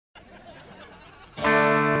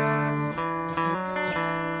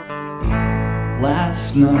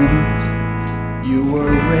Last night you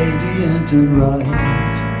were radiant and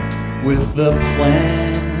right, with the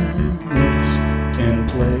planets in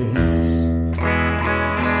place,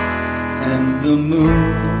 and the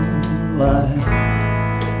moonlight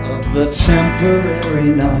of the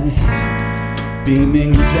temporary night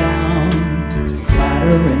beaming down,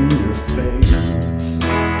 flattering your face.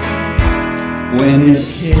 When it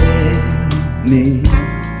hit me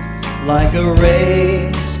like a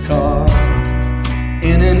race car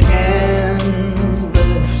in an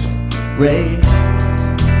endless race,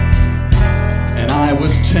 and I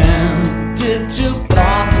was tempted to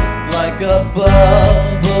pop like a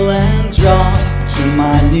bubble and drop to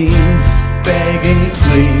my knees, begging,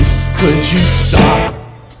 please, could you stop?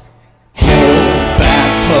 Hold that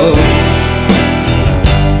pose.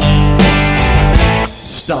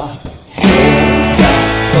 Stop. Hold that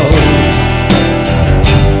pose.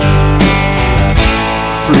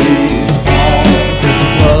 Freeze all that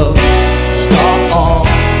flows. Stop all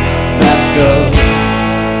that goes.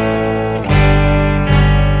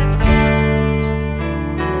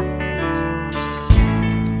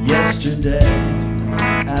 Yesterday,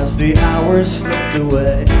 as the hours slipped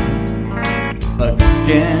away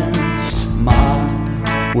against my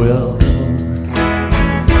will,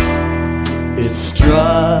 it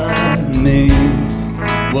struck me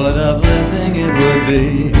what a blessing it would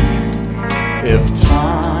be if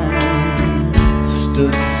time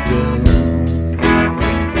stood still.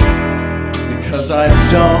 Because I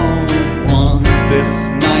don't want this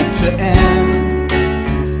night to end,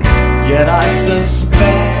 yet I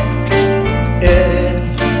suspect it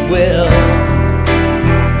will.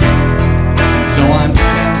 So I'm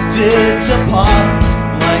tempted to pause